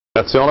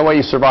That's the only way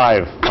you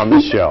survive on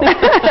this show.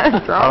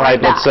 All right,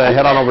 let's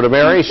head on over to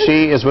Mary.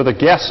 She is with a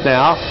guest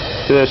now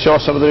to show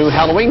us some of the new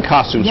Halloween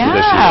costumes for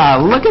this year. Yeah,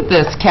 look at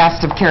this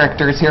cast of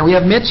characters here. We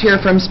have Mitch here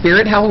from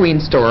Spirit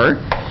Halloween Store,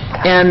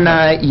 and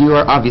you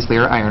are obviously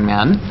our Iron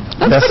Man.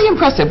 That's pretty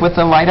impressive with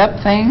the light-up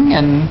thing,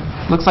 and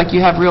looks like you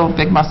have real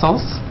big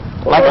muscles.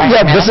 Like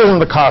yeah, this isn't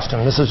the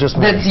costume. This is just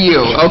me. That's you.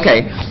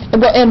 Okay.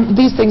 Well, and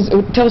these things.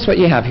 Tell us what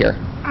you have here.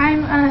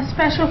 I'm a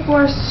Special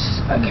Force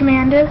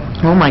Commander.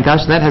 Oh my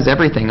gosh, that has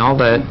everything.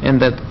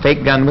 And the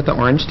fake gun with the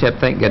orange tip.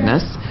 Thank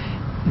goodness.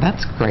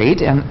 That's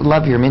great. And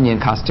love your Minion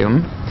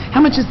costume.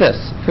 How much is this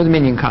for the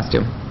Minion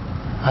costume?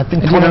 I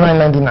think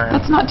 $29.99.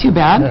 That's not too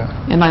bad.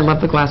 Yeah. And I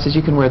love the glasses. You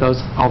can wear those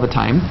all the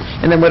time.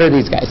 And then what are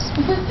these guys?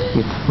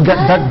 We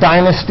got Duck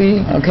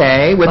Dynasty.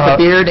 Okay, with the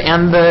beard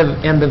and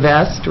the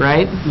vest,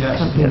 right? Yes.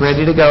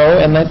 Ready to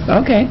go. And that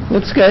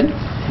looks good.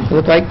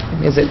 Look like,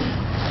 is it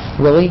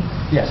Willie?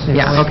 Yes.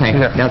 Yeah. Okay.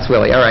 Yeah. That's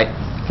Willie. All right.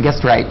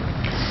 Guessed right.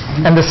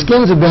 And the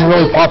skins have been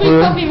really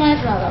popular.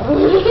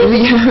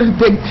 Yeah,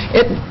 big.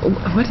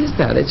 What is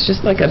that? It's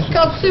just like a. It's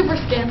called Super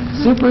Skin.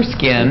 Super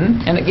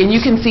Skin, and again,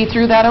 you can see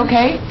through that.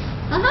 Okay.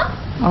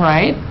 All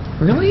right.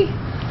 Really?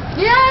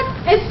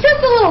 Yeah, it's just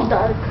a little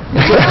dark.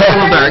 It's just a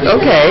little dark.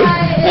 Okay.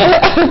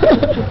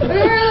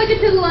 Whenever I look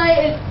into the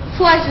light, it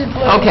flashes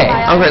blue. Okay.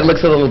 All right. It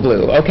looks a little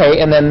blue. Okay,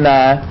 and then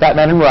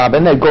Batman and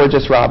Robin, a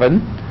gorgeous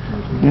Robin.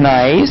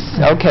 Nice.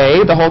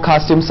 Okay, the whole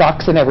costume,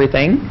 socks and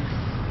everything.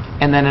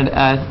 And then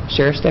a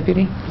sheriff's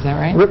deputy, is that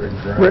right? Rick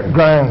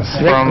Grimes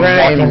from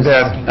Grimes. Walking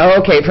Dead. Oh,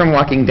 okay, from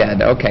Walking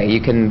Dead. Okay, you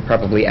can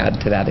probably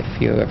add to that if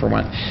you ever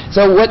want.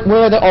 So where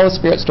are all the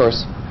Spirit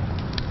stores?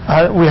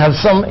 We have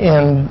some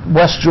in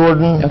West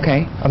Jordan,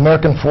 Okay.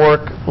 American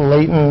Fork,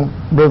 Layton,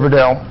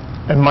 Riverdale,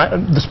 and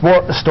the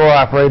store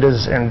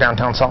operates in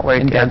downtown Salt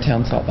Lake. In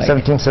downtown Salt Lake.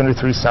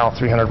 1773 South,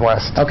 300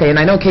 West. Okay, and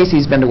I know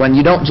Casey's been to one.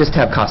 You don't just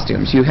have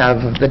costumes. You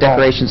have the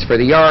decorations for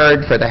the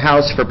yard, for the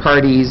house, for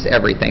parties,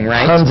 everything,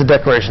 right? Tons of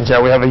decorations. Yeah,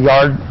 we have a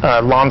yard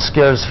lawn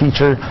scares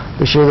feature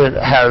this year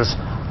that has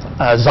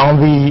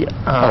zombie,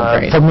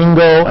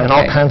 flamingo, and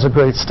all kinds of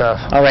great stuff.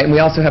 All right, and we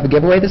also have a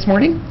giveaway this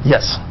morning?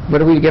 Yes.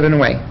 What are we giving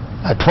away?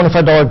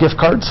 $25 gift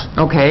cards.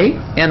 Okay,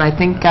 and I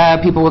think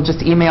people will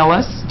just email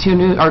us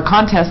to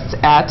contests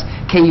at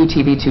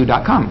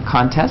KUTV2.com.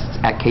 Contests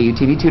at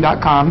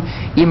KUTV2.com.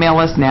 Email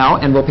us now,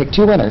 and we'll pick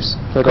 2 winners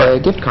for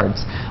the gift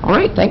cards. All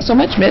right, thanks so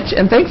much, Mitch,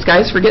 and thanks,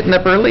 guys, for getting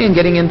up early and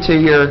getting into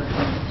your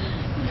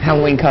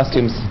Halloween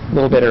costumes a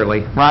little bit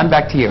early. Ron,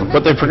 back to you.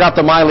 But they forgot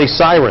the Miley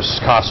Cyrus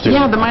costume.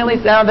 Yeah, the Miley,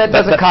 that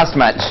doesn't cost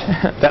much.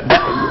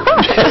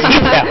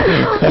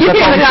 You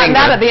could have gotten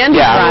that at the end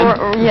of the run.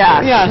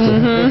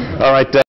 All right.